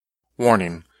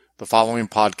Warning: the following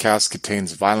podcast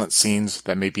contains violent scenes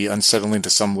that may be unsettling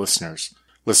to some listeners.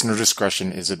 Listener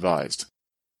discretion is advised.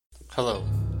 Hello,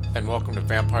 and welcome to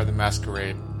Vampire the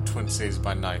Masquerade, Twin Cities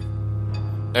by Night.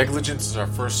 Negligence is our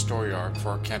first story arc for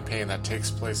our campaign that takes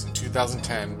place in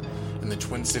 2010 in the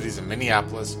Twin Cities of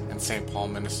Minneapolis and St. Paul,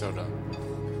 Minnesota.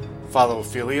 Follow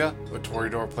Ophelia, a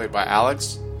Toreador played by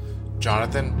Alex,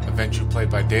 Jonathan, a Ventrue played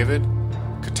by David,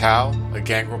 Katao, a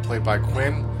gangrel played by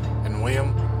Quinn, and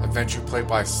William, a Ventrue played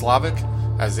by Slavic,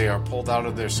 as they are pulled out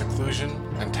of their seclusion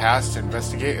and tasked to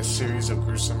investigate a series of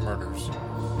gruesome murders.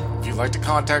 If you'd like to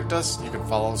contact us, you can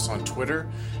follow us on Twitter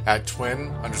at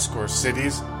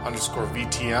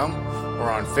twin_cities_VTM or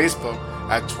on Facebook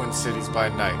at Twin Cities by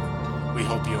Night. We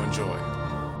hope you enjoy.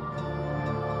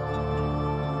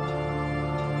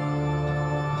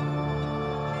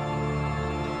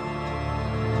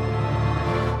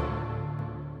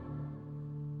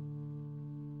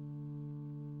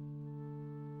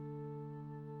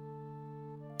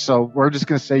 So we're just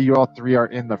going to say you all three are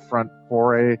in the front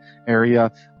foray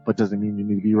area, but doesn't mean you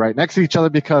need to be right next to each other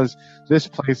because this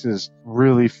place is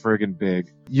really friggin'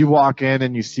 big. You walk in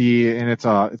and you see, and it's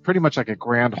pretty much like a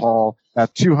grand hall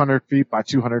at 200 feet by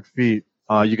 200 feet.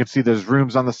 You can see there's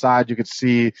rooms on the side. You can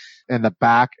see in the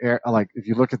back, like if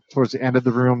you look towards the end of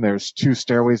the room, there's two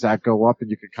stairways that go up, and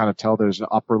you can kind of tell there's an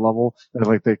upper level that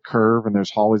like they curve, and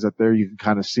there's hallways up there. You can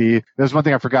kind of see. There's one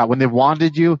thing I forgot. When they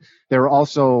wanded you, they were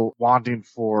also wanding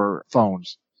for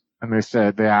phones. And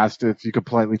they asked if you could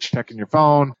politely check in your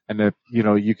phone, and if,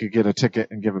 you could get a ticket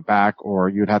and give it back, or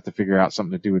you'd have to figure out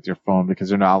something to do with your phone because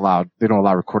they don't allow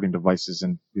recording devices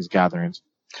in these gatherings.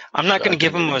 I'm not going to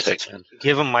give him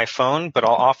my phone, but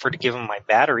I'll offer to give him my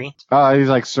battery. He's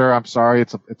like, sir, I'm sorry.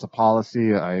 It's a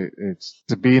policy. It's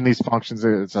to be in these functions.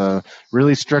 It's a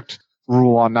really strict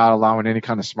rule on not allowing any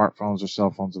kind of smartphones or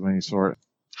cell phones of any sort.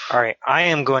 All right. I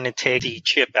am going to take the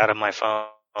chip out of my phone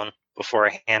before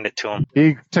I hand it to him.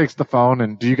 He takes the phone,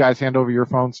 and do you guys hand over your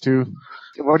phones too?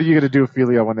 What are you going to do,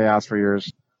 Ophelia, when they ask for yours?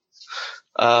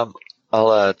 I'll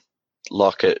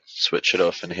lock it, switch it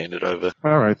off, and hand it over.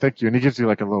 All right, thank you. And he gives you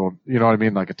like a little,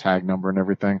 like a tag number and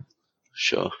everything.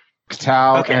 Sure.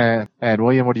 Katao and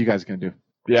William, what are you guys going to do?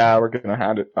 Yeah, we're going to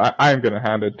hand it. I'm going to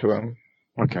hand it to him.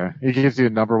 Okay. He gives you a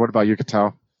number. What about you,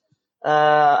 Katao?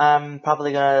 I'm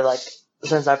probably going to,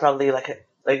 since I probably,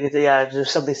 do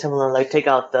something similar, take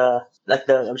out the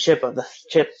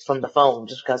chip from the phone,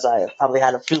 just because I probably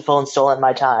had a few phones stolen in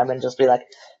my time, and just be like,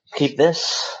 keep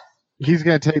this. He's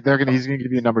going to give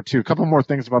you a number 2. A couple more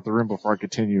things about the room before I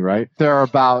continue, right? There are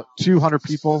about 200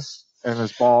 people in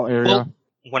this ball area. Well,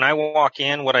 when I walk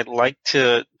in, what I'd like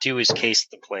to do is case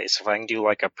the place. If I can do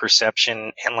a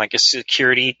perception and a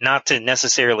security, not to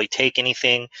necessarily take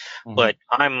anything, but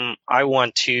I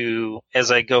want to,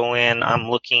 as I go in, I'm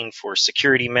looking for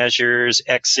security measures,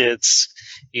 exits,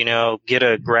 get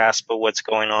a grasp of what's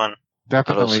going on.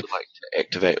 Definitely. I'd also like to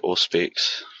activate all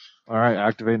specs. All right,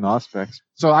 activating all specs.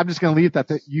 So I'm just going to leave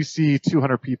that you see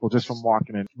 200 people just from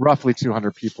walking in, roughly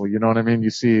 200 people, you know what I mean? You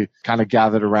see kind of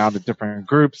gathered around in different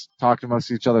groups, talking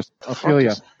amongst each other.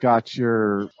 Ophelia, got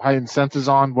your heightened senses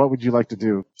on. What would you like to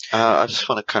do? I just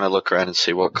want to kind of look around and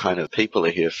see what kind of people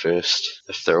are here first,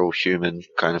 if they're all human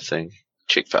kind of thing.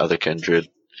 Check for other kindred.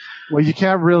 Well, you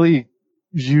can't really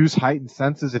use heightened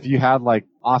senses. If you had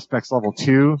Auspex level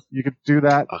 2, you could do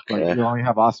that. Okay. But you only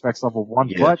have Auspex level 1.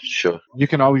 Yeah, but sure. You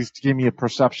can always give me a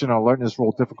perception or alertness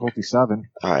roll difficulty 7.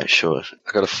 Alright, sure.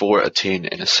 I got a 4, a 10,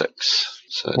 and a 6.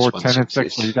 So 4, 10, and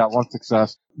 6, so you got 1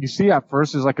 success. You see at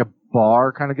first there's a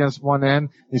bar kind of against one end.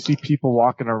 You see people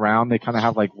walking around. They kind of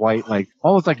have white,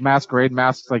 almost like masquerade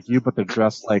masks like you, but they're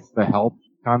dressed like the help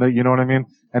kind of, you know what I mean?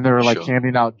 And they're Sure.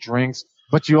 handing out drinks.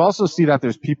 But you also see that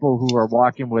there's people who are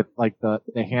walking with the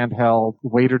handheld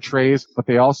waiter trays, but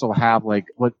they also have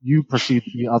what you perceive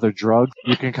to be other drugs.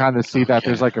 You can kind of see that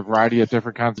there's a variety of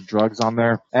different kinds of drugs on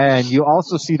there. And you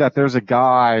also see that there's a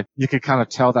guy, you can kind of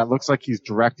tell that looks like he's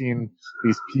directing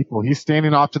these people. He's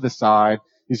standing off to the side.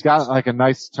 He's got a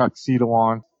nice tuxedo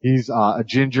on. He's a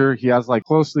ginger. He has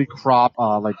closely cropped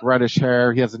reddish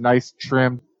hair. He has a nice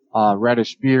trimmed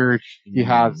reddish beard. He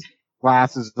has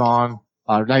glasses on.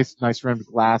 Nice rimmed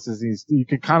glasses. You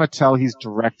can kind of tell he's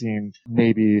directing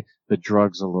maybe the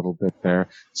drugs a little bit there.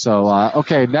 So,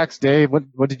 okay, next, Dave,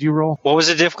 what did you roll? What was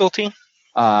the difficulty?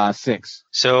 6.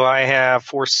 So I have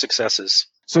 4 successes.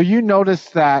 So you notice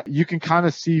that you can kind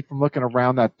of see from looking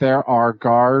around that there are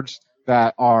guards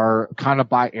that are kind of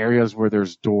by areas where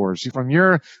there's doors. From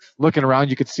your looking around,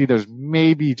 you could see there's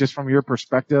maybe, just from your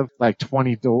perspective, like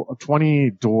 20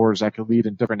 doors that could lead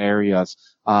in different areas.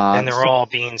 And they're all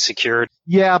being secured.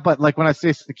 Yeah, but like when I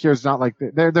say secure, it's not like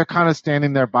they're kind of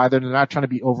standing there by there. They're not trying to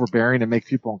be overbearing and make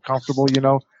people uncomfortable, you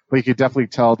know. But you could definitely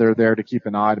tell they're there to keep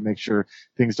an eye to make sure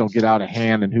things don't get out of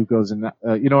hand and who goes in.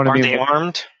 You know what I mean? Are they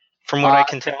armed? From what I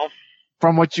can tell.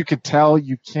 From what you could tell,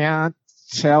 you can't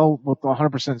tell with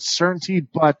 100% certainty,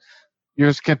 but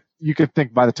you could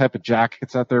think by the type of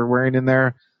jackets that they're wearing in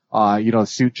there. You know,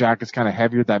 suit jackets kind of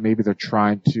heavier, that maybe they're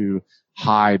trying to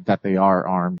hide that they are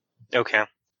armed. Okay.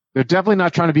 They're definitely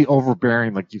not trying to be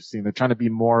overbearing like you've seen. They're trying to be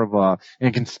more of a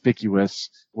inconspicuous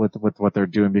with what they're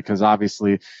doing, because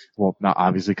obviously, well, not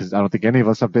obviously, because I don't think any of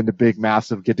us have been to big,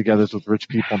 massive get-togethers with rich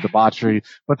people and debauchery,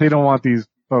 but they don't want these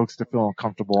folks to feel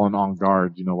uncomfortable and on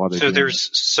guard, you know, while they're So doing there's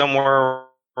somewhere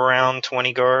around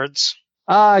 20 guards?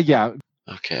 Yeah.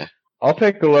 Okay. I'll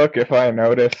take a look if I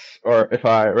notice or if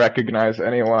I recognize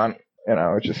anyone. You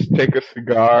know, just take a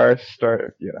cigar,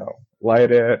 start, you know,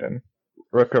 light it, and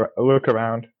look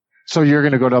around. So you're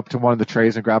going to go up to one of the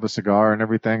trays and grab a cigar and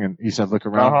everything, and you said look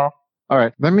around? Uh-huh. All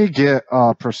right. Let me get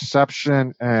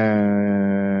perception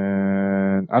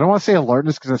and I don't want to say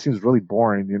alertness because that seems really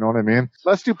boring. You know what I mean?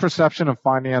 Let's do perception and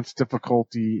finance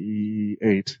difficulty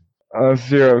 8.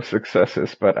 0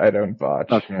 successes, but I don't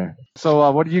botch. Okay. So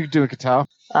what are you doing, Katao?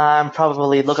 I'm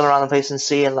probably looking around the place and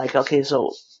seeing, like, okay,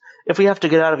 so if we have to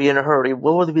get out of here in a hurry,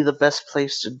 what would be the best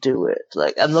place to do it?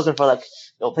 Like, I'm looking for, like,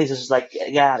 you know, places like,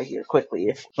 get out of here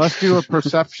quickly. Let's do a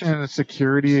perception and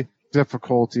security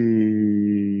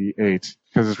difficulty 8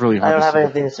 because it's really hard. I don't have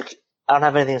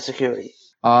anything in security.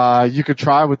 You could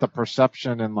try with the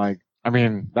perception and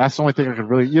that's the only thing I could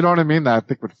really, you know what I mean, that I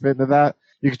think would fit into that.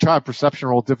 You could try a perception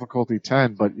roll difficulty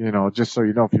 10, but you know, just so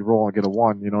you know, if you roll and get a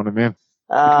 1, you know what I mean?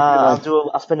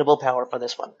 I'll spend a willpower for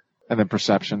this one. And then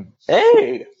perception.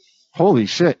 Hey! Holy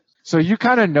shit. So you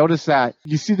kind of notice that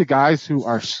you see the guys who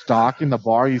are stalking the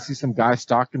bar. You see some guys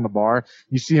stalking the bar.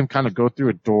 You see him kind of go through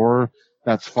a door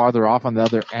that's farther off on the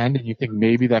other end, and you think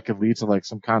maybe that could lead to like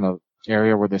some kind of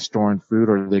area where they're storing food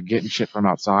or they're getting shit from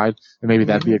outside, and maybe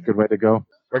that'd be a good way to go.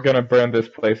 We're gonna burn this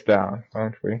place down,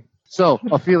 aren't we? So,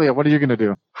 Ophelia, what are you gonna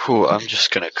do? I'm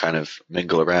just going to kind of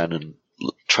mingle around and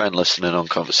try and listen in on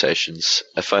conversations.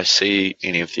 If I see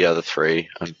any of the other three,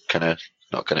 I'm kind of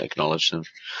not going to acknowledge them.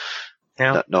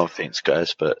 Yeah. No offense,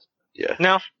 guys, but yeah.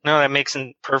 No, that makes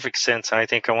perfect sense. I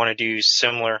think I want to do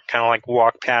similar, kind of like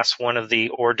walk past one of the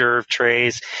hors d'oeuvre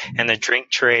trays and the drink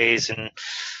trays and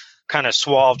kind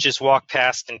of just walk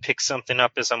past and pick something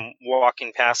up as I'm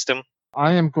walking past them.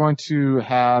 I am going to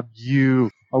have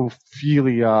you,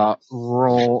 Ophelia,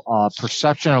 roll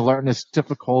perception alertness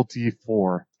difficulty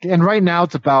 4. And right now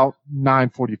it's about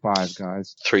 9:45,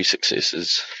 guys. 3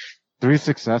 successes. 3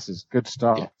 successes. Good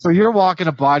stuff. Yeah. So you're walking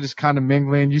by, just kind of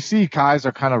mingling. You see guys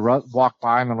are kind of walk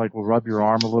by and will rub your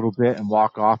arm a little bit and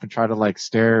walk off and try to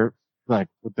stare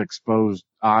with the exposed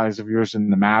eyes of yours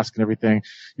and the mask and everything.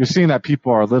 You're seeing that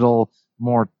people are a little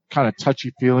more kind of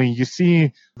touchy feeling. You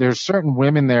see there's certain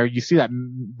women there. You see that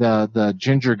the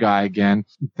ginger guy again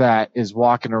that is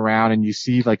walking around, and you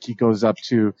see he goes up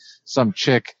to some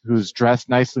chick who's dressed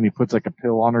nicely and he puts a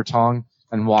pill on her tongue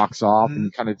and walks off, and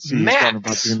you kind of see he's going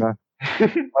about doing that.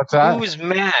 What's that? Who was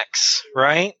Max,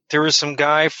 right? There was some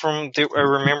guy I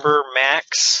remember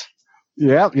Max.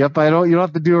 Yep. You don't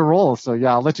have to do a roll. So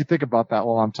yeah, I'll let you think about that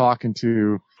while I'm talking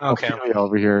to Ophelia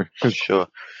over here. Sure.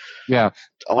 Yeah.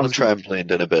 I want to try and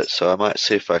blend in a bit, so I might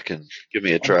see if I can give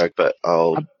me a drag, but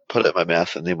I'll put it in my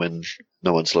mouth, and then when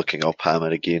no one's looking, I'll palm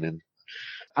it again. And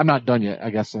I'm not done yet,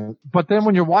 I guess. But then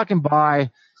when you're walking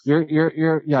by,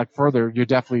 you're further, you're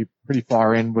definitely pretty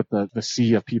far in with the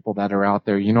sea of people that are out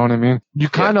there. You know what I mean? You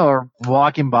kind of are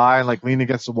walking by, leaning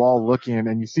against the wall looking,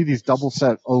 and you see these double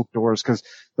set oak doors, because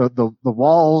the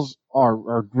walls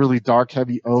are really dark,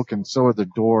 heavy oak, and so are the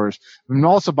doors. And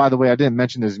also, by the way, I didn't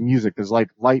mention there's music. There's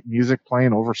light music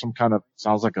playing over some kind of,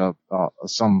 sounds like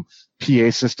some PA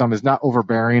system. It's not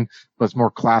overbearing, but it's more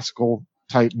classical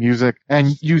type music.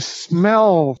 And you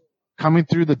smell coming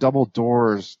through the double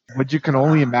doors what you can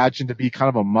only imagine to be kind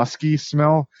of a musky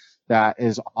smell that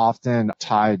is often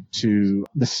tied to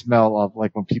the smell of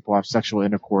when people have sexual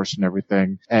intercourse and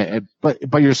everything.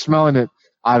 But you're smelling it.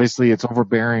 Obviously, it's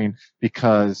overbearing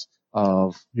because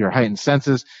of your heightened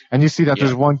senses. And you see that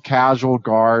there's one casual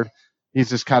guard. He's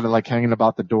just kind of hanging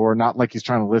about the door, not like he's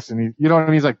trying to listen. You know what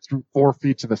I mean? He's 4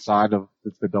 feet to the side of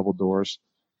the double doors.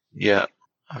 Yeah.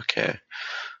 Okay.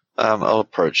 I'll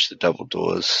approach the double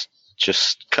doors.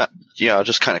 I'll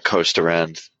just kind of coast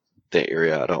around the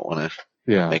area. I don't want to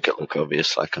Yeah. make it look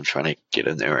obvious like I'm trying to get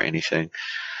in there or anything.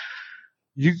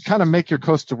 You kind of make your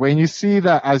coast away, and you see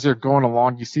that as you're going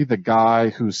along, you see the guy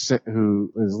who is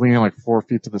leaning like 4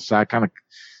 feet to the side, kind of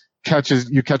catches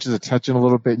his attention a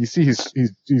little bit. You see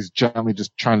he's gently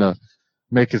just trying to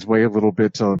make his way a little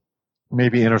bit to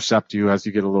maybe intercept you as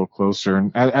you get a little closer.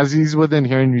 And as he's within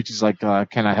hearing reach, he's like,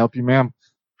 "Can I help you, ma'am?"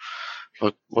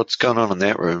 What's going on in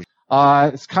that room?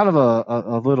 It's kind of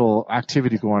a little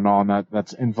activity going on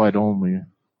that's invite only.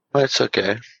 Well, it's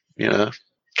okay. Can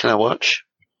I watch?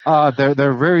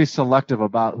 They're very selective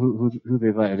about who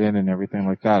they let in and everything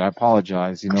like that. I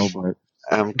apologize,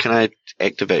 but Can I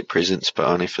activate presence, but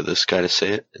only for this guy to see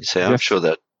it and say, I'm Yes. sure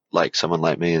that like someone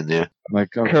like me in there.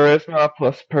 like Charisma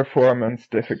plus performance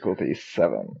difficulty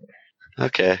 7.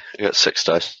 Okay, I got 6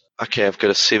 dice. Okay, I've got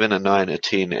a 7, a 9, a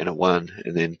 10, and a 1,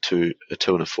 and then a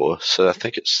 2 and a 4. So I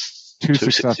think it's 2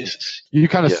 2 successes. You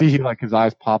kind of Yeah. see his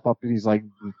eyes pop up, and he's like,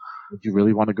 "Would you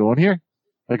really want to go in here?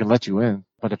 I can let you in,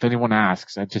 but if anyone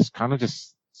asks, I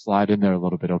just slide in there a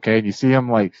little bit, okay?" And you see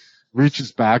him like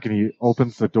reaches back and he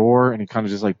opens the door and he kind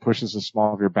of just like pushes the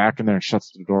small of your back in there and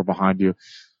shuts the door behind you.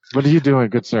 What are you doing,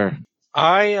 good sir?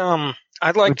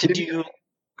 I'd like to Okay. do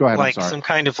Go ahead. like I'm sorry. some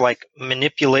kind of like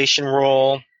manipulation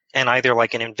roll and either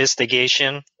like an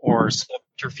investigation or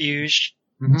subterfuge,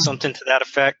 Mhm. something to that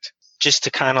effect, just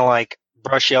to kind of like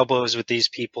brush elbows with these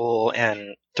people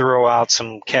and throw out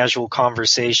some casual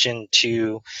conversation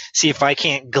to see if I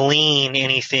can't glean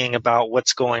anything about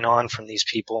what's going on from these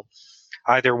people,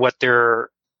 either what they're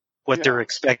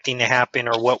expecting to happen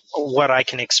or what I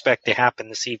can expect to happen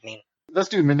this evening. Let's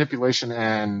do manipulation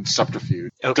and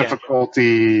subterfuge. Okay.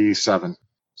 Difficulty 7.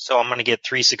 So I'm going to get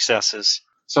 3 successes.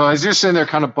 So as you're sitting there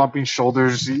kind of bumping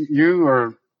shoulders, you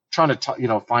are trying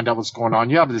to, find out what's going on.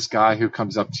 You have this guy who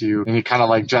comes up to you and he kind of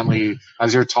like gently,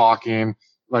 as you're talking,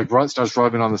 like starts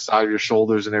rubbing on the side of your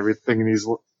shoulders and everything. And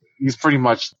he's pretty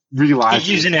much realizing. He's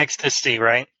using ecstasy,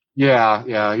 right? Yeah.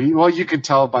 Well, you can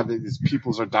tell by his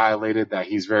pupils are dilated that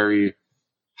he's very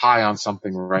high on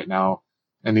something right now.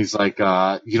 And he's like,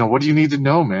 what do you need to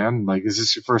know, man? Like, is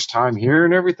this your first time here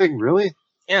and everything? Really?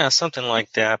 Yeah, something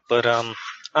like that. But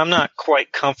I'm not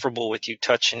quite comfortable with you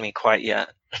touching me quite yet.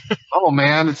 Oh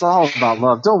man, it's all about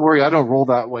love. Don't worry, I don't roll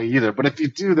that way either. But if you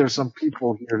do, there's some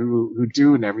people here who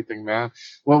do and everything, man.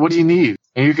 Well, what do you need?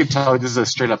 And you can tell this is a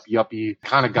straight up yuppie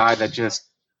kind of guy that just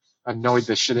annoyed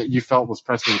the shit that you felt was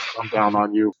pressing his thumb down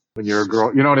on you when you're a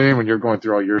girl. You know what I mean? When you're going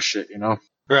through all your shit,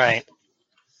 Right.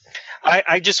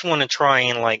 I just want to try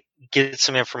and like get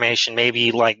some information,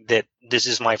 maybe like that this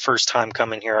is my first time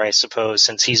coming here, I suppose,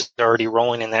 since he's already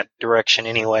rolling in that direction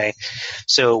anyway.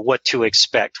 So what to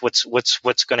expect? What's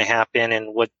going to happen,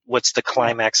 and what's the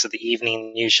climax of the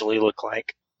evening usually look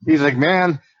like? He's like,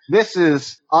 man, this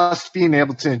is us being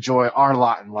able to enjoy our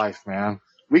lot in life, man.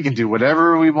 We can do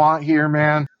whatever we want here,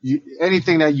 man.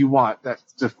 Anything that you want that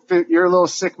to fit your little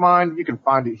sick mind, you can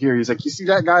find it here. He's like, you see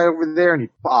that guy over there? And he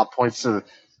points to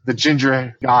the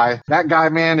ginger guy. That guy,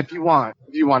 man, if you want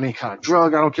any kind of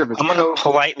drug, I don't care if it's I'm going to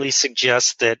politely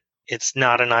suggest that it's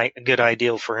not a good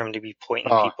idea for him to be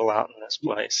pointing people out in this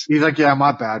place. He's like, yeah,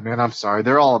 my bad, man. I'm sorry.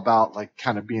 They're all about like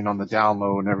kind of being on the down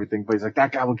low and everything. But he's like,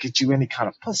 that guy will get you any kind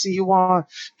of pussy you want.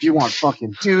 If you want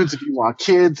fucking dudes, if you want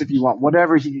kids, if you want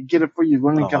whatever, he can get it for you.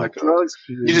 Any kind of drugs.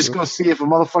 You just go see if a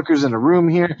motherfucker's in a room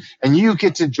here and you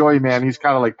get to enjoy, man. He's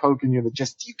kind of like poking you in the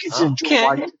chest. You get to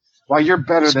enjoy why you're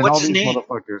better than all these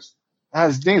motherfuckers.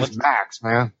 His name's Max,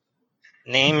 man.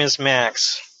 Name is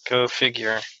Max. Go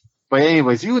figure. But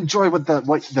anyways, you enjoy what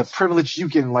the privilege you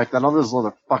get in life that all those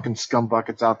little fucking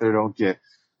scumbuckets out there don't get.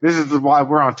 This is why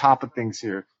we're on top of things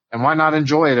here. And why not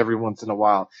enjoy it every once in a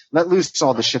while? Let loose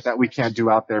all the shit that we can't do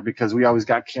out there because we always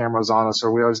got cameras on us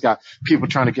or we always got people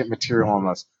trying to get material on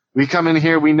us. We come in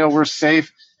here, we know we're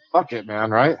safe. Fuck it,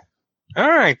 man, right? All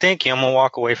right, thank you. I'm going to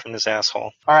walk away from this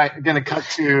asshole. All right, I'm going to cut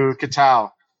to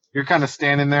Katao. You're kind of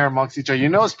standing there amongst each other. You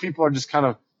notice people are just kind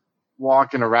of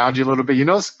walking around you a little bit. You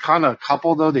notice kind of a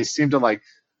couple, though, they seem to, like,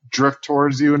 drift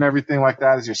towards you and everything like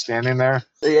that as you're standing there.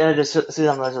 Yeah, just see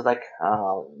them just like,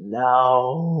 oh,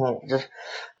 no.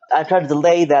 I tried to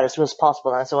delay that as soon as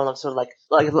possible, and I sort of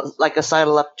like a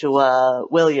sidle up to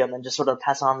William and just sort of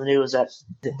pass on the news that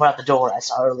we're at the door I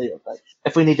saw earlier. But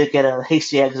if we need to get a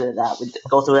hasty exit out, we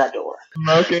go through that door.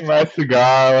 Smoking my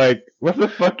cigar, like, what the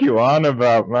fuck you on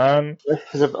about, man?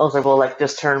 Because I was like, well, like,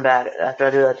 just turn back after I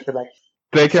do that. You could, like,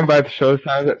 Take him by the show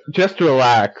signs. Just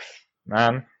relax,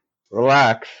 man.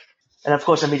 Relax. and of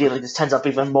course, immediately just tens up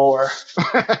even more.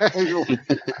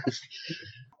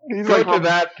 He's Go like, to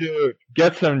that dude.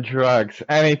 Get some drugs.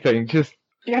 Anything. Just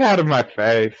get out of my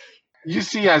face. you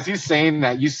see, as he's saying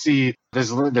that, you see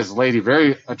this lady,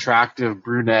 very attractive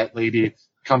brunette lady,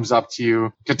 comes up to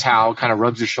you. Katao kind of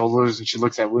rubs her shoulders, and she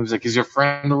looks at Williams like, "Is your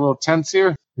friend a little tense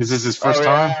here? Is this his first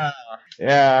time?"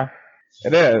 Yeah,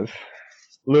 it is.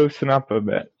 Loosen up a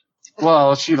bit.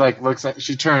 Well, she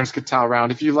she turns Katao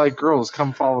around. "If you like girls,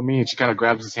 come follow me." And she kind of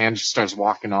grabs his hand and she starts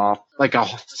walking off, like a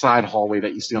side hallway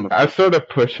that you see on the. I sort of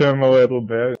push him a little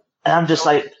bit. And I'm just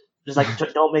like,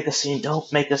 don't make a scene,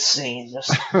 don't make a scene.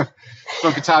 Just... So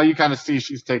Katao, you kind of see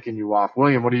she's taking you off.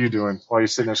 William, what are you doing while you're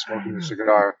sitting there smoking your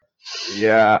cigar?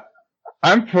 Yeah,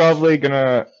 I'm probably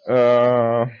gonna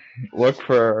look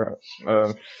for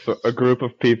a group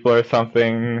of people or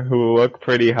something who look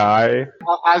pretty high.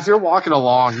 As you're walking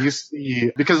along, you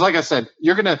see, because like I said,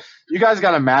 you guys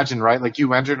gotta imagine, right? Like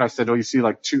you entered and I said, you see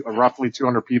like roughly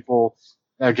 200 people.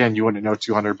 Again, you wouldn't know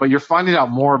 200, but you're finding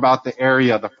out more about the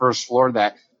area, the first floor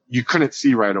that you couldn't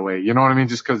see right away. You know what I mean?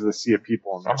 Just because of the sea of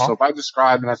people in there. So if I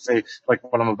describe and I say like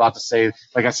what I'm about to say,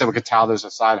 like I said with Katao, there's a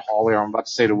side hallway, or I'm about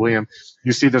to say to William,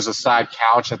 you see there's a side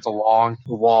couch that's along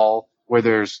the wall where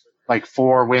there's like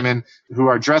 4 women who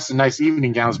are dressed in nice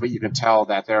evening gowns, but you can tell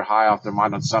that they're high off their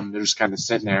mind on something. They're just kind of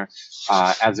sitting there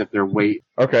as if they're waiting.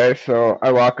 Okay, so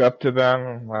I walk up to them.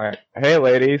 I'm like, "Hey,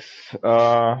 ladies,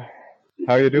 how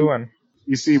you doing?"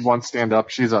 You see one stand up.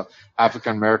 She's a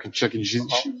African American chick, and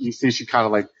you see she kind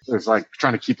of like is like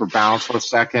trying to keep her balance for a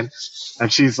second,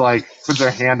 and she's like puts her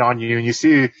hand on you, and you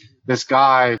see this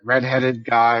guy, redheaded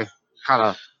guy, kind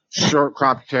of short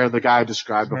cropped hair, the guy I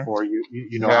described before.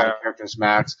 You know how the character is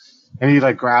Max, and he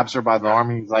like grabs her by the arm.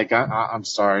 And he's like, I'm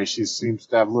sorry, she seems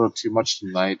to have a little too much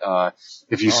tonight.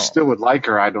 If you still would like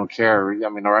her, I don't care. I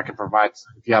mean, or I can provide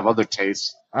if you have other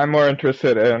tastes. I'm more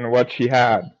interested in what she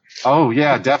had. Oh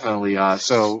yeah, definitely.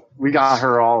 So we got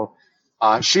her all.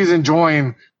 She's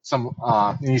enjoying some.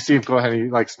 And you see him go ahead and he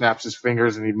like snaps his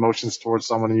fingers and he motions towards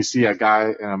someone. And you see a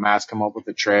guy in a mask come up with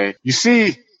a tray. You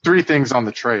see 3 things on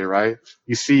the tray, right?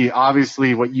 You see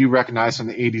obviously what you recognize from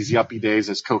the 80s yuppie days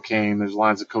as cocaine. There's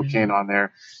lines of cocaine on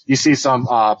there. You see some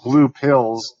blue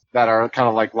pills that are kind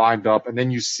of like lined up, and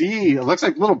then you see it looks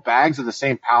like little bags of the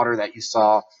same powder that you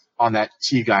saw on that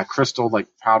tea guy, crystal like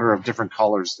powder of different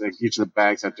colors. Like each of the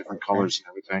bags have different colors and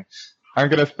everything. I'm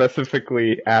gonna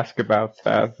specifically ask about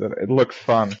that. It looks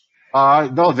fun.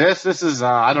 No, this is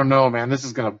I don't know, man. This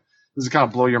is kind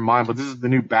of blow your mind, but this is the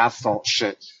new bath salt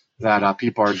shit that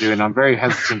people are doing. I'm very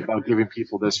hesitant about giving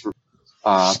people this for.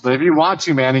 But if you want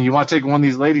to, man, and you want to take one of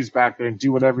these ladies back there and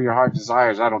do whatever your heart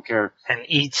desires, I don't care. And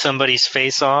eat somebody's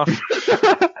face off. He's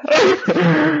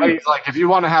like, if you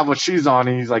want to have what she's on,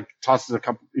 and he's like,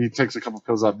 he takes a couple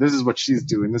pills up. This is what she's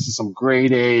doing. This is some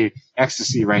grade A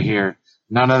ecstasy right here.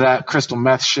 None of that crystal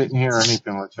meth shit in here or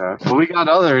anything like that. But we got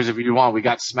others if you want. We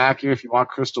got smack here. If you want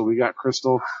crystal, we got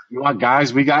crystal. You want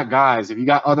guys, we got guys. If you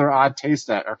got other odd tastes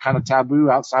that are kind of taboo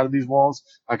outside of these walls,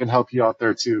 I can help you out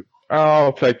there too.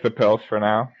 I'll take the pills for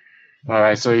now. All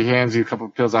right, so he hands you a couple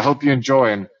of pills. I hope you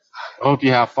enjoy, and I hope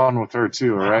you have fun with her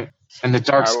too, all right? And the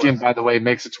dark skin, by the way,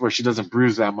 makes it to where she doesn't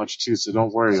bruise that much too, so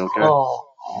don't worry, okay? Oh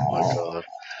my god.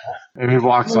 And he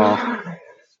walks off.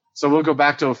 So we'll go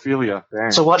back to Ophelia.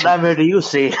 Dang. So what nightmare do you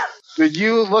see?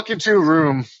 You look into a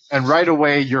room, and right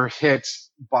away you're hit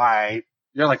by,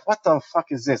 you're like, what the fuck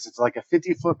is this? It's like a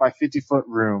 50-foot by 50-foot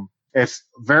room. It's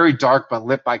very dark but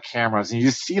lit by cameras, and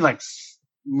you see like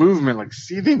movement, like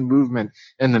seething movement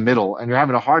in the middle, and you're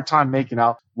having a hard time making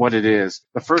out what it is.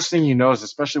 The first thing you notice,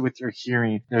 especially with your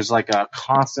hearing, there's like a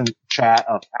constant chat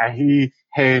of ahi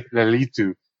he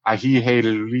lelitu, ahi he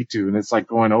lelitu, and it's like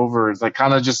going over, it's like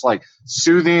kind of just like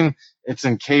soothing, it's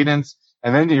in cadence,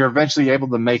 and then you're eventually able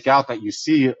to make out that you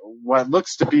see what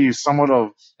looks to be somewhat of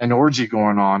an orgy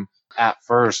going on at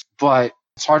first, but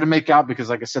it's hard to make out because,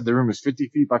 like I said, the room is 50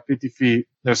 feet by 50 feet.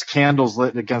 There's candles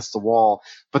lit against the wall.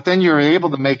 But then you're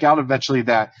able to make out eventually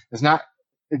that it's not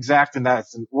exact in that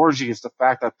it's an orgy. It's the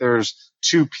fact that there's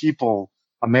 2 people,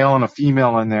 a male and a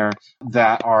female in there,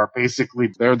 that are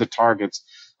basically, they're the targets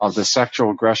of the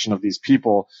sexual aggression of these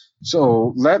people.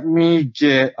 So let me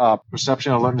get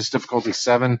perception alertness difficulty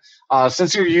 7.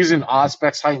 Since you're using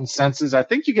Auspex heightened senses, I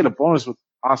think you get a bonus with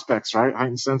Auspex, right?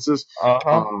 Heightened senses.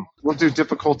 We'll do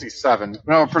difficulty 7.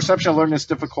 No, perception alertness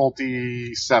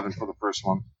difficulty 7 for the first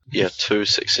one. Yeah, 2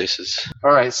 successes.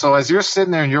 All right. So as you're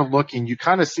sitting there and you're looking, you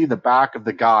kind of see the back of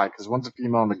the guy because one's a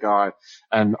female and the guy,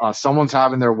 and someone's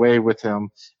having their way with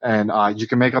him, and you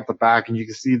can make up the back and you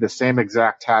can see the same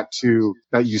exact tattoo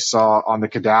that you saw on the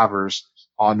cadavers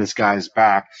on this guy's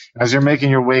back. As you're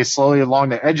making your way slowly along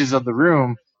the edges of the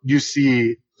room, you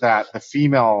see that the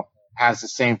female has the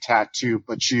same tattoo,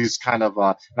 but she's kind of,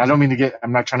 and I don't mean to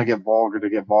I'm not trying to get vulgar,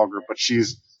 but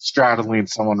she's straddling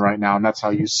someone right now, and that's how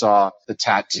you saw the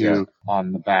tattoo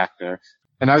on the back there.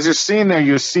 And as you're seeing there,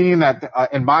 you're seeing that,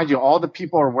 and mind you, all the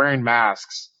people are wearing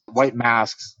masks, white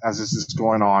masks, as this is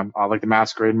going on, like the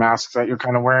masquerade masks that you're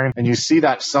kind of wearing. And you see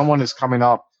that someone is coming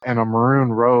up in a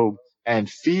maroon robe and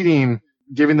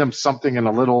giving them something in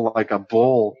a little, like a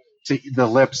bowl to the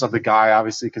lips of the guy,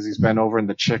 obviously, because he's bent over, and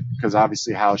the chick, because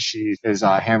obviously how she is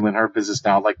handling her business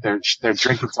now, like they're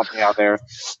drinking something out there.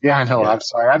 Yeah, I know. Yeah. I'm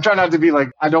sorry. I'm trying not to be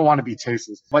like, I don't want to be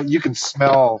tasteless, but you can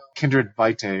smell kindred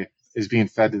vitae is being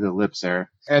fed to the lips there.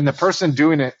 And the person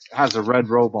doing it has a red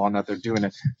robe on that they're doing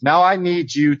it. Now I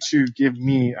need you to give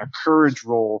me a courage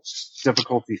roll,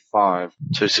 difficulty 5.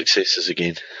 2 successes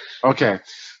again. Okay.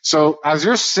 So as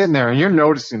you're sitting there and you're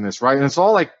noticing this, right? And it's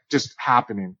all like just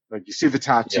happening. Like you see the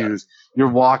tattoos, you're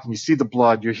walking, you see the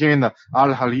blood, you're hearing the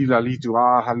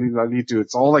Halilalitu.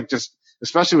 It's all like just,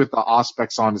 especially with the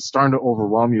aspects on, it's starting to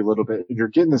overwhelm you a little bit. You're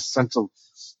getting this sense of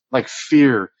like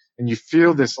fear, and you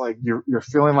feel this like you're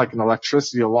feeling like an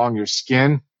electricity along your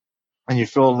skin, and you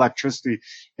feel electricity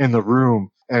in the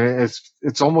room. And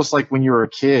it's almost like when you were a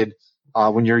kid.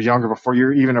 When you're younger, before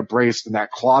you're even embraced, and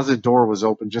that closet door was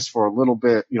open just for a little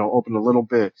bit, opened a little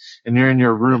bit, and you're in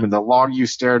your room, and the longer you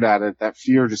stared at it, that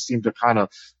fear just seemed to kind of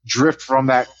drift from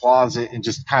that closet and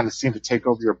just kind of seem to take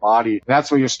over your body. And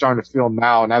that's what you're starting to feel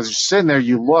now. And as you're sitting there,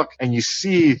 you look and you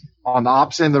see on the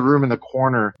opposite end of the room in the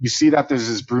corner, you see that there's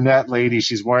this brunette lady.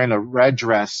 She's wearing a red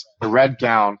dress, a red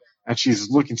gown, and she's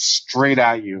looking straight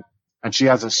at you. And she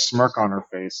has a smirk on her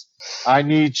face. I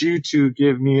need you to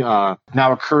give me now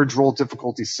a courage roll,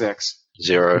 difficulty 6.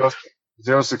 0.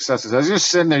 0 successes. As you're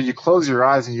sitting there, you close your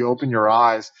eyes and you open your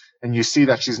eyes, and you see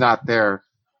that she's not there.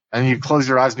 And you close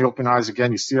your eyes and you open your eyes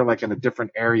again. You see her like in a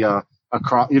different area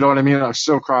across. You know what I mean? Like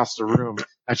still across the room,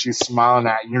 and she's smiling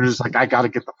at you. You're just like, I got to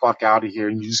get the fuck out of here.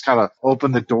 And you just kind of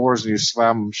open the doors and you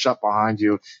slam them shut behind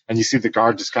you, and you see the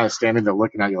guard just kind of standing there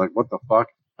looking at you like, what the fuck?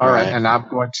 All right, and I'm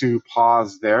going to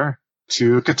pause there.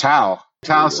 To Katao.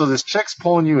 So this chick's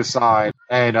pulling you aside,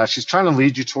 and she's trying to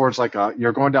lead you towards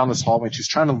you're going down this hallway, and she's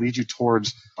trying to lead you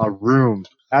towards a room.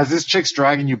 As this chick's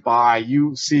dragging you by,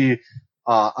 you see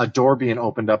a door being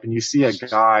opened up, and you see a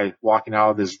guy walking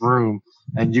out of this room,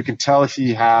 and you can tell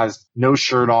he has no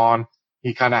shirt on.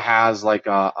 He kind of has like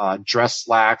a dress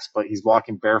slacks, but he's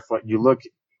walking barefoot. And you look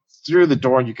through the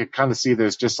door, and you can kind of see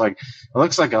there's just like, it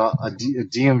looks like a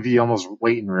DMV almost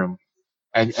waiting room.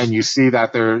 And you see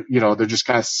that they're just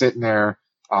kind of sitting there,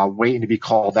 waiting to be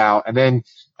called out. And then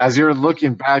as you're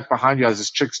looking back behind you, as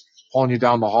this chick's pulling you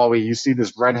down the hallway, you see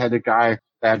this redheaded guy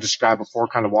that I described before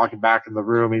kind of walking back in the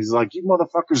room. He's like, you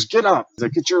motherfuckers, get up. He's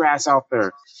like, get your ass out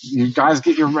there. You guys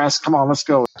get your rest. Come on, let's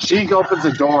go. She opens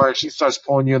the door and she starts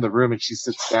pulling you in the room, and she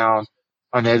sits down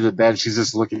on the edge of the bed. She's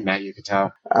just looking at you,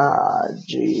 Katao.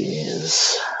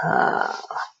 Jeez.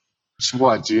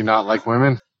 What, do you not like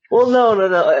women? Well,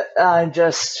 no. I'm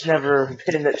just never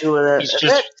hitting the two of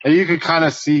that. And you can kind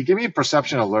of see. Give me a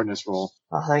perception alertness roll.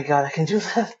 Oh, thank God I can do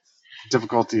that.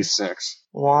 Difficulty 6.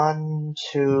 1,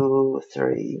 2,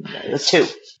 3. 2.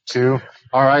 2.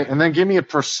 All right, and then give me a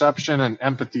perception and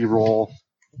empathy roll.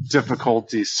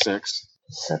 Difficulty 6.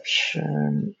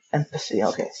 Perception, empathy.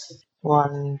 Okay.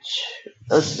 1, 2.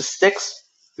 Those are the 6.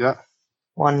 Yeah.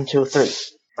 1, 2, 3.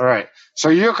 All right. So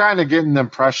you're kind of getting the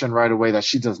impression right away that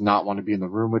she does not want to be in the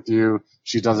room with you.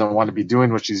 She doesn't want to be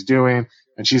doing what she's doing.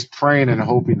 And she's praying and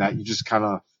hoping that you just kind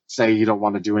of say you don't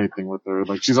want to do anything with her.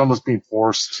 Like she's almost being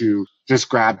forced to just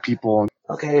grab people.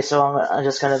 Okay, so I'm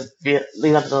just going to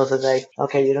lean up to those and say,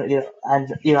 okay, you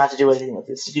don't have to do anything with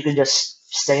this. You can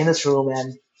just stay in this room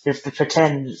and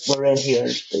pretend we're in here.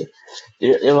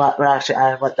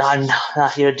 I'm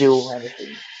not here to do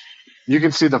anything. You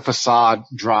can see the facade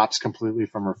drops completely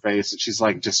from her face, and she's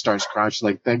like, just starts crying. She's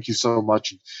like, thank you so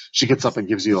much. She gets up and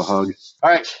gives you a hug. All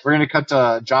right, we're going to cut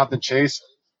to Jonathan Chase.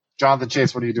 Jonathan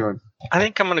Chase, what are you doing? I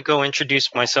think I'm going to go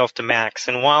introduce myself to Max.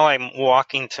 And while I'm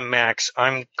walking to Max,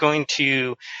 I'm going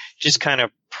to just kind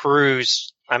of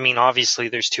peruse. I mean, obviously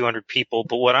there's 200 people,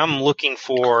 but what I'm looking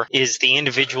for is the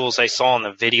individuals I saw on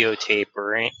the videotape,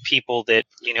 or people that,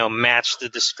 match the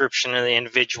description of the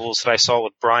individuals that I saw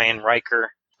with Brian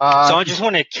Riker. So I just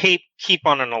want to keep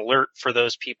on an alert for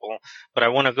those people, but I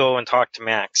want to go and talk to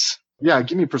Max. Yeah,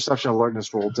 give me a perception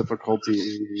alertness roll, difficulty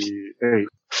 8.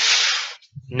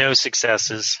 No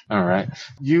successes. All right.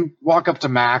 You walk up to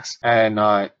Max, and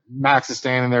Max is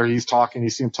standing there. He's talking. You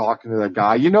see him talking to that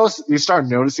guy. You start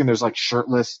noticing there's like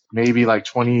shirtless, maybe like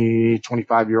 20,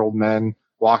 25-year-old men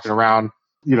walking around.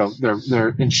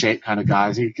 They're in shape kind of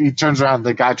guys. He turns around.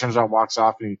 The guy turns around, walks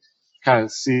off, and he kind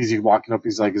of sees you walking up.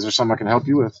 He's like, is there something I can help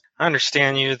you with? I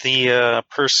understand you're the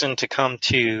person to come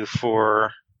to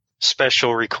for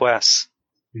special requests.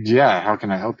 Yeah, how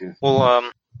can I help you? Well,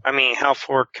 how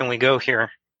far can we go here?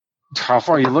 How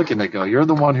far are you looking to go? You're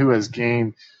the one who has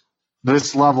gained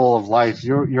this level of life.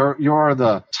 You're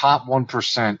the top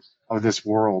 1% of this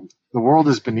world. The world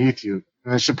is beneath you,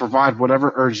 and it should provide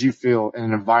whatever urge you feel in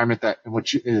an environment in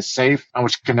which it is safe and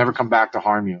which can never come back to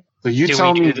harm you. So you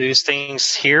tell me. Do we do these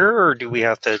things here, or do we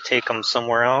have to take them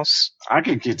somewhere else? I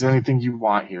can get anything you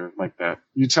want here like that.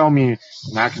 You tell me,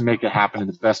 and I can make it happen to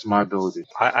the best of my ability.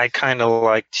 I kind of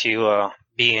like to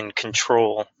be in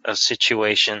control of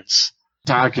situations.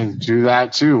 I can do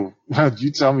that too. You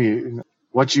tell me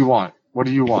what you want. What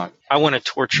do you want? I want to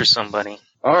torture somebody.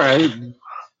 All right.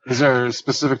 Is there a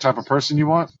specific type of person you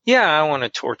want? Yeah, I want to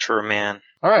torture a man.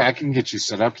 All right, I can get you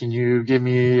set up. Can you give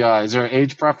me, is there an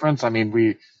age preference? I mean,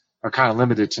 we are kind of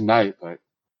limited tonight,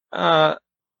 but.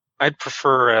 I'd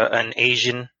prefer an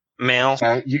Asian male.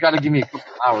 You got to give me a couple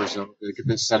hours though to get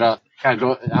this set up. Can I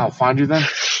go? I'll find you then.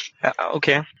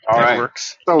 Okay, all that right.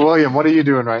 works. So, William, what are you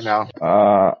doing right now?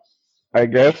 I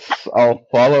guess I'll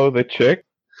follow the chick.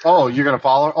 Oh, you're gonna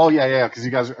follow her? Oh, yeah.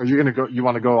 Because are you gonna go? You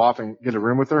want to go off and get a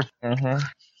room with her? Mm-hmm.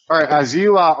 All right. As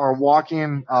you are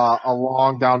walking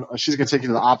along down, she's gonna take you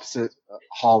to the opposite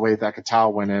hallway that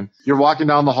Katao went in. You're walking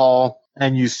down the hall,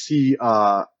 and you see.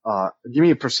 Give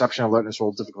me a perception alertness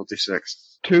roll, difficulty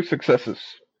 6. 2 successes.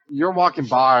 You're walking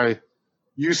by.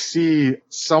 You see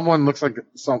someone looks like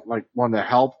wanting to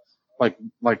help,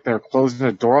 like they're closing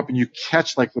the door up, and you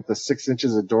catch with the 6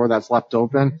 inches of door that's left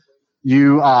open.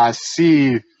 You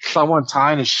see someone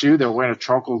tying a shoe. They're wearing a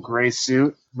charcoal gray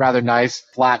suit, rather nice,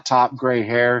 flat top, gray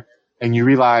hair, and you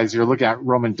realize you're looking at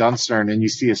Roman Dunstern, and you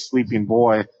see a sleeping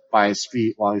boy by his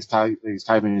feet while he's tying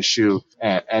his shoe,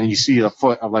 and you see the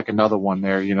foot of another one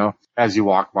there, as you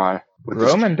walk by.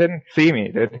 Roman didn't see me,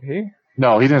 did he?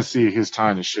 No, he didn't see. He was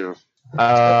tying his shoe.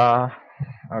 Okay.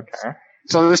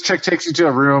 So this chick takes you to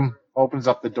a room, opens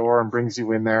up the door, and brings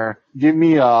you in there. Give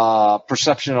me a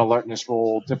perception alertness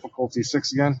roll, difficulty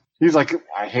 6 again. He's like,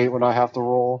 I hate when I have to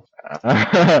roll.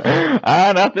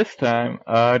 Not this time.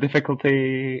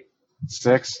 Difficulty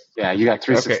 6? Yeah, you got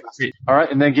 3 successes. All right,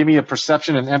 and then give me a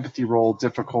perception and empathy roll,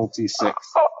 difficulty 6.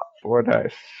 4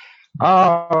 dice.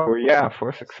 Oh, yeah,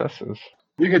 4 successes.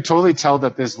 You could totally tell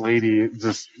that this lady,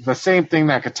 the same thing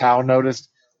that Katao noticed,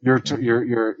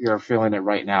 you're feeling it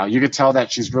right now. You could tell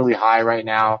that she's really high right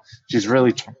now. She's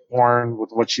really torn with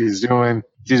what she's doing.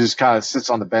 She just kind of sits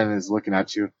on the bed and is looking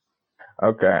at you.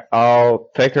 Okay, I'll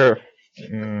take her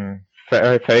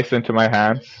face into my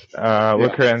hands,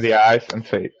 look her in the eyes, and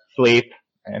say sleep,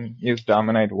 and use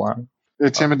dominate 1.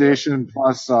 Intimidation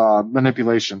plus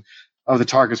manipulation of the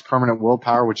target's permanent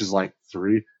willpower, which is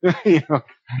 3.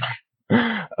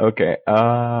 Okay.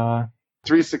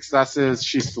 3 successes.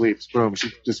 She sleeps. Boom.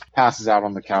 She just passes out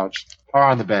on the couch or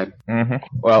on the bed. Mm-hmm.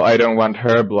 Well, I don't want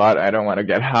her blood. I don't want to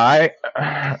get high.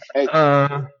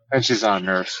 And she's on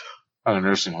a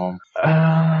nursing home.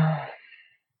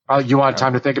 You want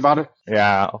time to think about it?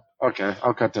 Yeah. Okay,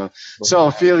 I'll cut to. So,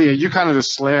 Ophelia, you kind of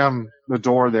just slam the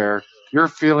door there. You're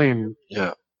feeling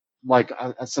a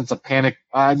sense of panic.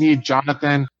 I need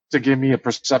Jonathan to give me a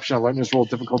perception alertness roll,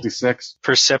 difficulty 6.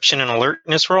 Perception and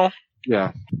alertness roll?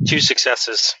 Yeah. 2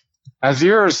 successes. As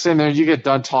you're sitting there, you get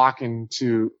done talking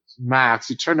to Max.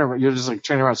 You turn around, you're just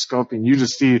turning around scoping. You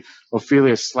just see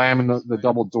Ophelia slamming the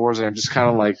double doors there and just kind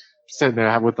of sitting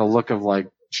there with a look of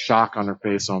shock on her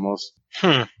face almost.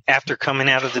 After coming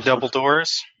out of the double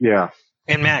doors? Yeah.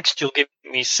 And Max, you'll get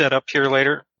me set up here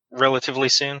later, relatively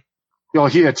soon?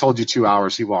 He had told you 2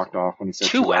 hours. He walked off when he said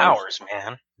 2 hours,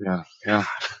 man. Yeah.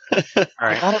 All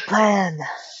right. Got a plan.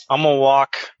 I'm gonna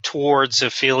walk towards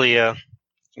Ophelia,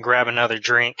 grab another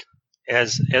drink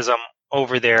as I'm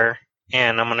over there,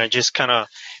 and I'm gonna just kind of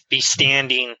be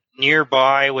standing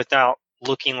nearby without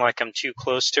looking like I'm too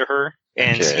close to her,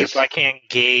 and see if I can't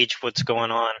gauge what's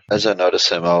going on. As I notice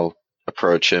him, I'll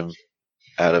approach him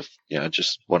out of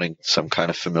just wanting some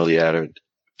kind of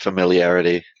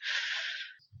familiarity.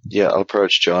 Yeah, I'll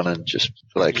approach John and just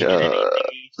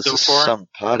this is some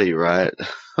party, right?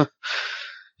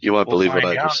 You won't believe what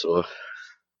I just saw.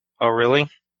 Oh, really?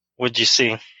 What'd you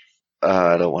see?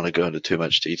 I don't want to go into too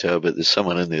much detail, but there's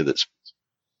someone in there that's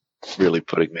really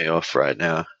putting me off right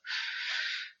now.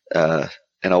 And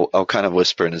I'll kind of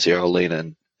whisper in his ear. I'll lean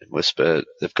in and whisper,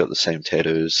 they've got the same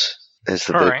tattoos as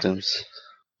the victims. Right.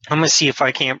 I'm going to see if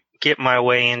I can't get my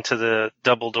way into the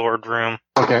double-doored room.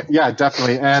 Okay, yeah,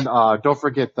 definitely. And don't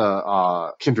forget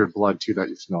the kindred blood, too, that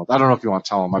you smelled. I don't know if you want to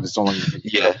tell him. I just don't want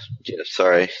you to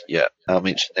sorry. Yeah, I'll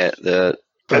mention that.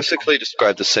 Basically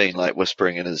describe the scene like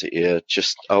whispering in his ear.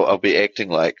 Just I'll be acting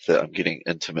like that I'm getting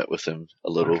intimate with him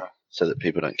a little so that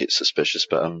people don't get suspicious,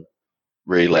 but I'm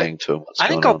relaying to him what's I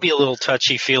going think on. I'll be a little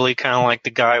touchy-feely, kind of like the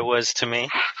guy was to me.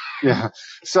 Yeah.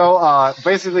 So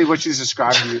basically what she's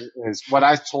describing to you is what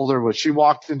I told her was she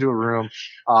walked into a room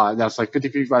that's like 50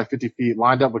 feet by 50 feet,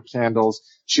 lined up with candles.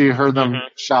 She heard them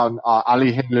shouting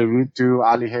Ali Helerutu,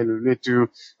 Ali Helerutu.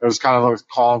 It was kind of a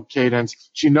calm cadence.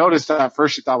 She noticed that at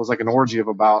first she thought it was like an orgy of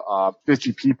about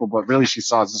 50 people, but really she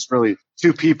saw it's just really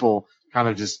two people kind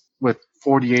of just with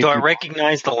 48 Do I people.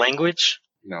 recognize the language?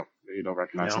 No, you don't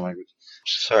recognize the language.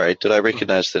 Sorry, did I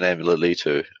recognize the name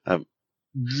Lilitu?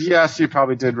 Yes, you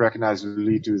probably did recognize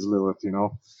Lilitu as Lilith, you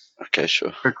know. Okay,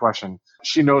 sure. Good question.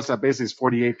 She noticed that basically it's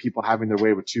 48 people having their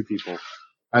way with two people.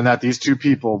 And that these two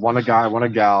people, one a guy, one a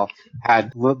gal,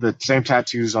 had the same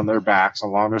tattoos on their backs,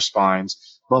 along their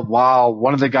spines. But while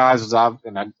one of the guys was out,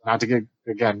 and not to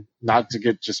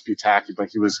get just be tacky, but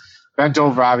he was bent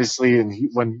over obviously, and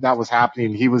when that was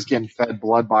happening, he was getting fed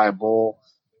blood by a bull.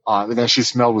 That she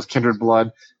smelled was kindred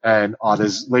blood, and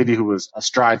this lady who was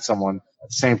astride someone,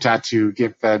 same tattoo,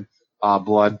 getting fed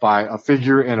blood by a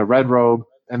figure in a red robe,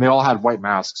 and they all had white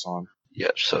masks on.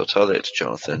 Yeah, so I'll tell that to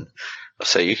Jonathan. I'll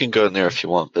say you can go in there if you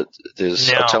want, but No,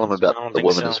 I'll tell him I about don't the think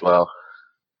woman so. as well.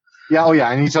 Yeah, oh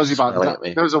yeah, and he tells you Smiling about at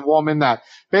me. there's a woman that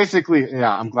basically,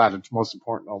 yeah, I'm glad it's most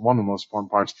important, one of the most important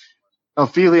parts.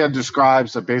 Ophelia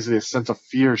describes basically a sense of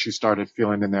fear she started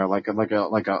feeling in there, like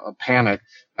a panic,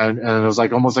 and it was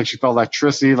like almost like she felt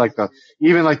electricity, like the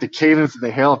cadence of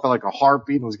the hail felt like a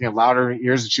heartbeat and was getting louder in her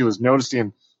ears, and she was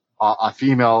noticing a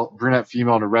brunette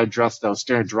female in a red dress that was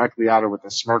staring directly at her with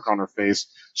a smirk on her face.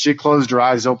 She closed her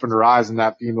eyes, opened her eyes, and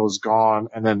that female was gone,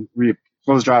 and then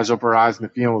closed her eyes, opened her eyes, and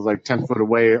the female was like 10 foot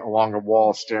away along a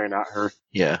wall staring at her.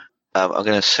 Yeah. I'm going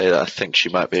to say that I think she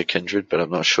might be a kindred, but I'm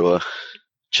not sure.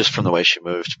 Just from the way she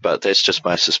moved, but that's just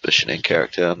my suspicion in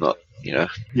character. I'm not,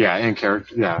 Yeah, in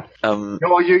character, yeah. Um,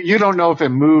 Well, you don't know if it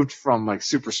moved from like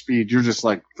super speed. You're just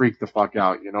like freaked the fuck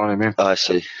out. You know what I mean? I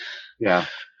see. Yeah.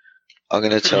 I'm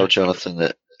going to tell Jonathan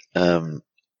that I'm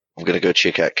going to go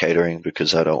check out catering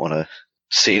because I don't want to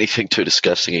see anything too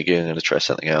disgusting again. I'm going to try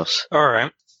something else. All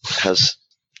right. Has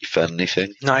you found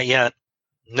anything? Not yet.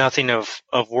 Nothing of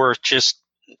worth. Just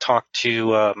talk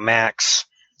to Max.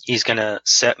 He's going to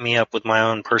set me up with my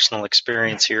own personal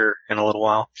experience here in a little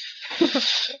while. I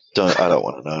don't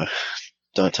want to know.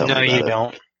 Don't tell me No, about you it.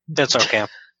 don't. That's okay.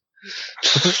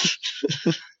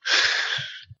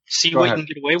 See what you can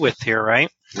get away with here, right?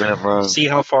 Whenever See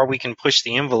how far we can push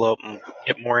the envelope and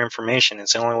get more information.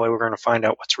 It's the only way we're going to find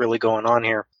out what's really going on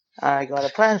here. I got a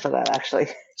plan for that, actually.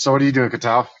 So what are you doing,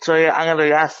 Katal? So yeah, I'm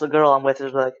gonna ask the girl I'm with.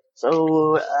 Is like,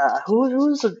 so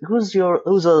who's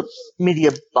a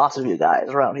media boss of you guys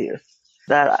around here?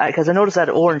 Because I noticed that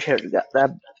orange-haired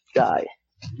guy.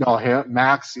 No,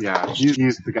 Max. Yeah,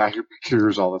 he's the guy who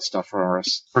procures all this stuff for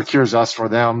us. Procures us for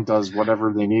them. Does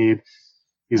whatever they need.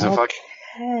 He's a fuck.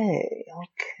 Okay.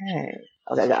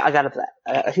 I got a plan.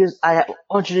 I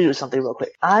want you to do something real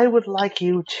quick. I would like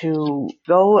you to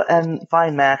go and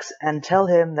find Max and tell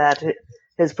him that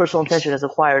his personal attention is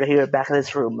acquired here back in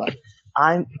this room.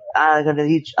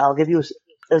 I'll give you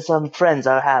some friends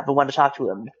I have who want to talk to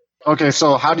him. Okay,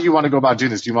 so how do you want to go about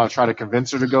doing this? Do you want to try to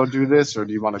convince her to go do this, or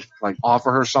do you want to like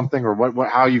offer her something, or what?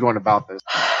 How are you going about this?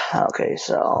 Okay,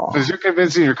 so Because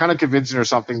you're kind of convincing her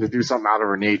something to do something out of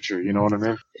her nature. You know what I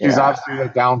mean? She's Yeah. obviously a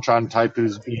downtrodden type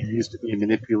who's being used to being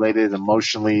manipulated,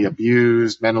 emotionally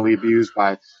abused, mentally abused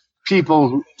by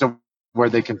people to where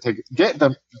they can get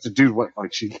them to do what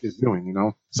like she is doing. You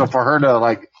know, so for her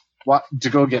to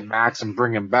go get Max and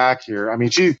bring him back here, I mean,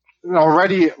 she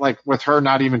already like with her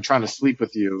not even trying to sleep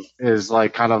with you is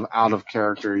like kind of out of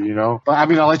character, you know. But I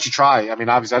mean, I'll let you try. I mean,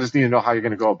 obviously, I just need to know how you're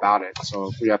going to go about it. So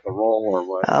if we have to roll or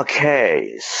what.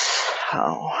 okay, so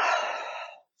I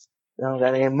don't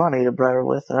got any money to bribe her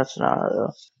with. That's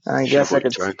not. I guess I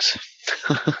could. drugs.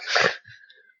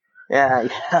 Yeah,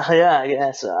 I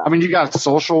guess. I mean, you got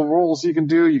social rules you can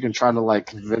do. You can try to like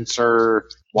convince her.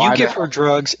 You give her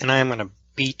drugs, and I'm going to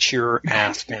beat your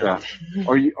ass down. Yeah.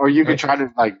 Or you can try to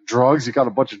like drugs. You got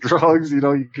a bunch of drugs. You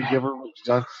know, you can give her what you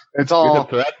done. It's all.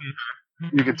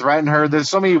 You can threaten her. There's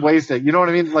so many ways that you know what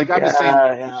I mean. Like I'm just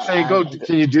saying, go.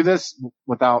 Can you do this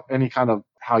without any kind of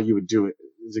how you would do it?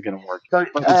 Is it going to work? So,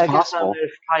 But I it's guess I'm possible. going to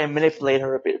try and manipulate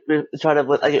her a bit. Try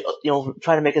to,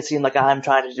 try to make it seem like I'm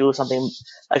trying to do something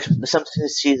like something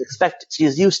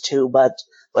she's used to, but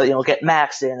get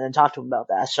Max in and talk to him about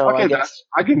that. So Okay, I guess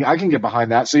I can get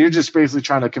behind that. So you're just basically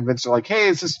trying to convince her, like,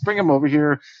 hey, just bring him over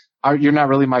here. You're not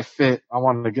really my fit. I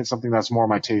wanted to get something that's more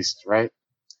my taste, right?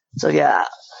 so. Yeah,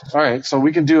 All right, so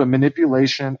we can do a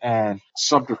manipulation and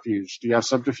subterfuge. Do you have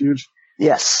subterfuge?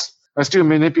 yes. Let's do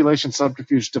manipulation,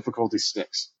 subterfuge, difficulty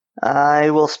 6.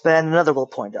 I will spend another will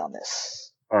point on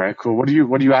this. All right, cool. What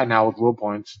are you at now with will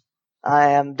points?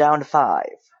 I am down to 5.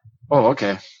 Oh,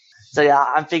 okay. So yeah,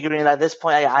 I'm figuring at this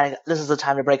point, this is the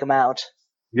time to break him out.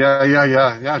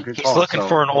 Yeah. Good He's call. looking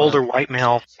for an older white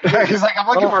male. He's like, I'm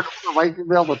looking for an older white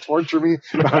male to torture me.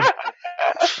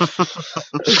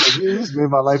 You just made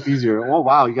my life easier. Oh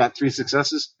wow, you got 3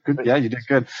 successes. Good. Yeah, you did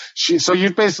good. So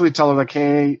you basically tell her like,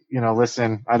 hey,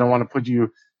 listen, I don't want to put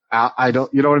you out.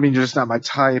 You know what I mean? You're just not my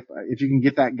type. If you can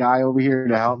get that guy over here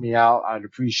to help me out, I'd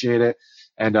appreciate it.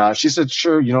 And she said,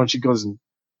 sure. And she goes and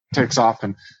takes off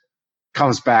and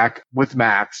comes back with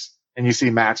Max. And you see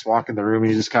Max walk in the room,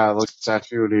 and he just kind of looks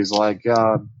at you, and he's like,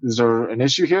 is there an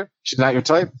issue here? She's not your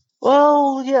type?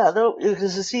 Well, yeah,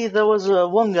 because you see, there was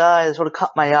one guy that sort of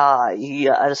caught my eye.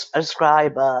 I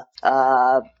describe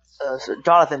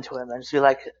Jonathan to him and just be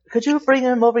like, could you bring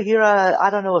him over here? I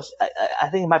don't know if I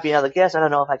think it might be another guest. I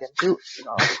don't know if I can do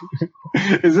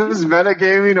it. Is this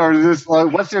metagaming, or is this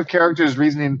like, what's your character's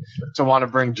reasoning to want to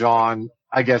bring John?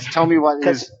 I guess tell me what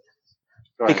is.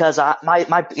 Because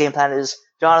my game plan is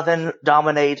Jonathan,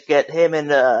 dominate, get him and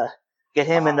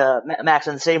Max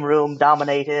in the same room,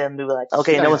 dominate him, be like,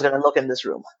 okay, no one's gonna look in this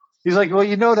room. He's like, well,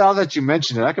 now that you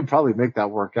mention it, I could probably make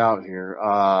that work out here.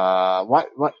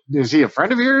 What is he a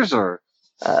friend of yours, or?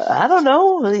 I don't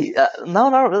know.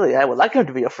 No, not really. I would like him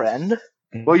to be a friend.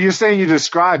 Well, you're saying you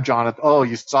described Jonathan. Oh,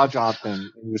 you saw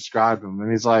Jonathan and you described him,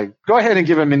 and he's like, go ahead and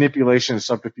give him manipulation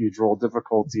subterfuge roll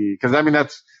difficulty, because I mean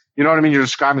that's. You know what I mean? You're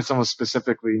describing someone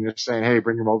specifically, and you're saying, hey,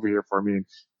 bring him over here for me.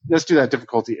 Let's do that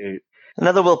difficulty 8.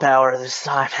 Another willpower this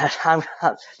time. I'm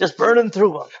just burning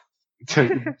through them.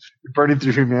 You're burning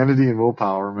through humanity and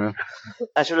willpower, man.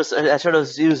 I should have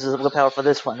used the willpower for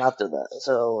this one after that.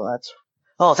 So that's.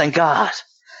 Oh, thank God!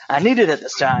 I needed it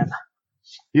this time.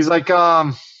 He's like,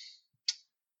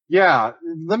 yeah,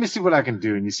 let me see what I can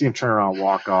do. And you see him turn around and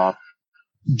walk off.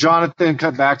 Jonathan,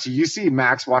 cut back to you. You see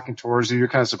Max walking towards you. You're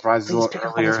kind of surprised a little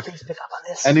earlier. Please pick up on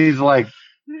this. And he's like,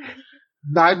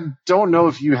 I don't know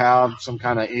if you have some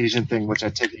kind of Asian thing, which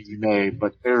I take it you may,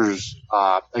 but there's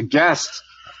a guest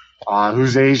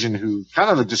who's Asian who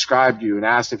kind of described you and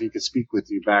asked if he could speak with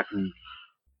you back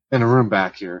in a room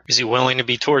back here. Is he willing to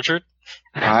be tortured?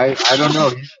 I don't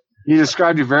know. He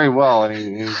described you very well, and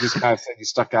he just kind of said he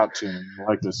stuck out to him and would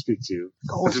like to speak to you.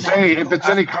 If it's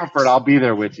any comfort, I'll be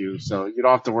there with you, so you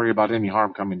don't have to worry about any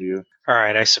harm coming to you. All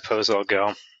right, I suppose I'll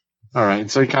go. All right,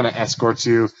 and so he kind of escorts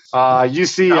you. You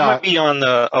see, I'm gonna be on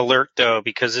the alert though,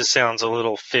 because this sounds a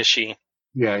little fishy.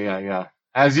 Yeah.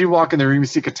 As you walk in the room, you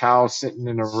see Katao standing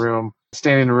in a room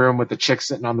with the chick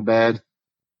sitting on the bed.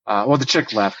 Well, the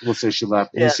chick left. We'll say she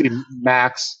left. Yeah. You see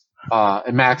Max.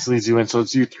 And Max leads you in, so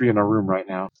it's you 3 in a room right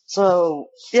now. So,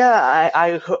 yeah,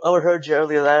 I overheard you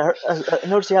earlier. I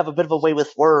noticed you have a bit of a way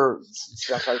with words and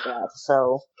stuff like that.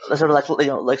 So, I sort of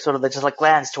they just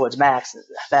glance towards Max and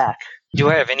back.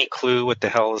 Do I have any clue what the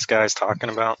hell this guy's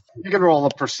talking about? You can roll a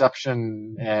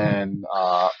perception and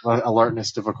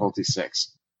alertness difficulty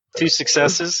 6. 2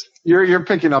 successes? You're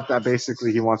picking up that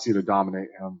basically he wants you to dominate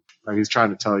him. Like he's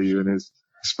trying to tell you in his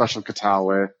special Katao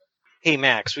way. Hey,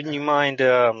 Max, wouldn't you mind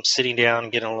sitting down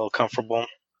and getting a little comfortable?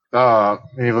 And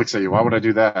he looks at you. Why would I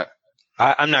do that?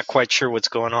 I'm not quite sure what's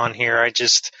going on here. I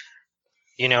just,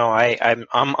 I'm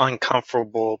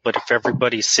uncomfortable, but if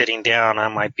everybody's sitting down, I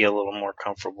might be a little more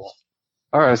comfortable.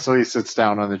 All right, so he sits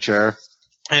down on the chair.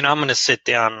 And I'm going to sit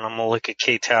down and I'm going to look at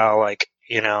K-Tao like,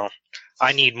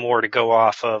 I need more to go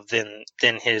off of than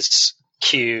his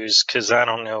cues, because I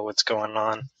don't know what's going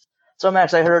on. So,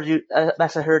 Max, I heard you got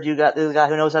the guy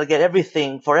who knows how to get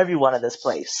everything for everyone in this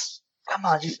place. Come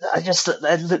on,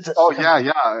 Oh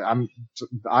yeah.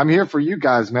 I'm here for you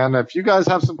guys, man. If you guys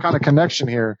have some kind of connection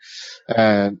here,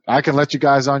 and I can let you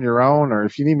guys on your own, or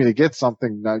if you need me to get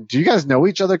something, do you guys know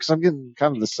each other? Because I'm getting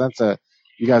kind of the sense that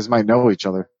you guys might know each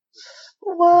other.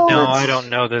 Well, no, I don't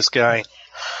know this guy,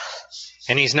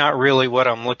 and he's not really what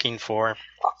I'm looking for.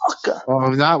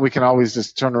 Well, if not, we can always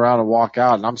just turn around and walk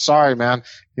out. And I'm sorry, man.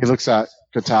 He looks at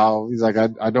Katao. He's like,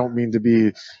 I don't mean to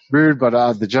be rude,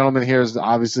 but the gentleman here is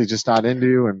obviously just not into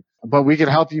you. But we can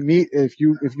help you meet if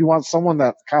you want someone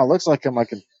that kind of looks like him. I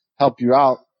can help you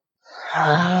out.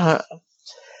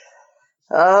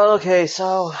 Okay,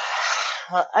 so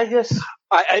I guess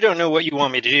I don't know what you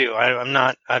want me to do. I'm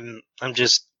not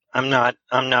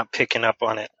picking up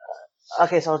on it.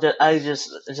 Okay, so I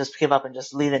just pick him up and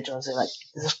just lean into him and say, like,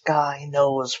 this guy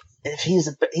knows, if he's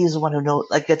the one who knows,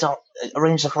 like, gets all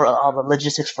arranged for all the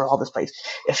logistics for all this place.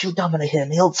 If you dominate him,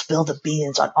 he'll spill the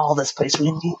beans on all this place. We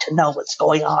need to know what's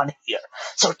going on here.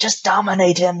 So just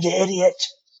dominate him, you idiot.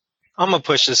 I'm gonna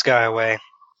push this guy away.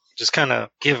 just kind of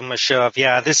give him a shove.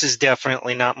 Yeah, this is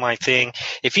definitely not my thing.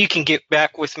 If you can get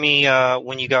back with me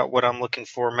when you got what I'm looking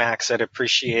for, Max, I'd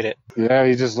appreciate it. Yeah,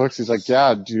 he just looks. He's like,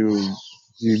 yeah,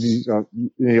 he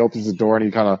opens the door and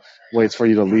he kind of waits for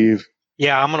you to leave.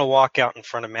 Yeah, I'm going to walk out in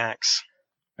front of Max.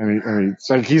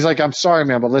 He's like, I'm sorry,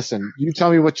 man, but listen, you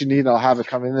tell me what you need, I'll have it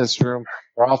come in this room,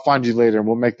 or I'll find you later and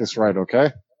we'll make this right,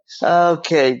 okay?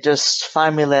 Okay, just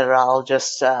find me later. I'll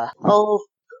just, I'll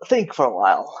think for a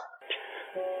while.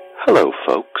 Hello,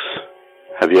 folks.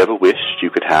 Have you ever wished you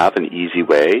could have an easy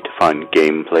way to find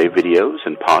gameplay videos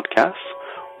and podcasts,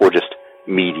 or just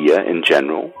media in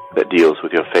general that deals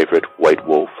with your favorite White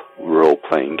Wolf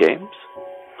role-playing games?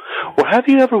 Or have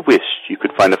you ever wished you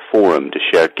could find a forum to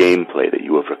share gameplay that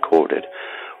you have recorded,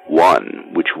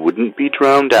 one which wouldn't be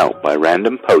drowned out by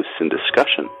random posts and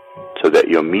discussion, so that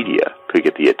your media could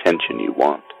get the attention you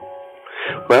want?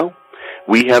 Well,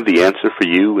 we have the answer for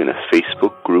you in a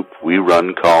Facebook group we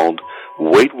run called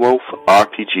White Wolf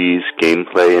RPGs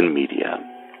Gameplay and Media.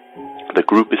 The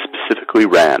group is specifically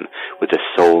ran with the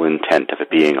sole intent of it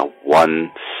being a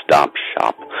one-stop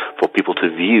shop for people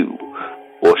to view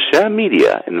or share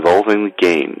media involving the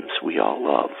games we all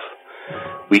love.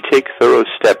 We take thorough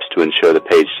steps to ensure the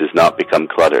page does not become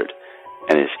cluttered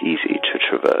and is easy to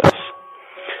traverse.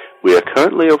 We are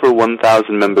currently over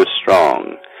 1,000 members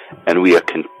strong, and we are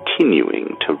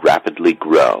continuing to rapidly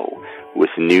grow with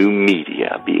new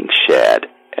media being shared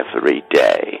every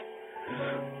day.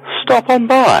 Stop on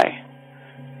by.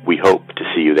 We hope to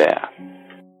see you there.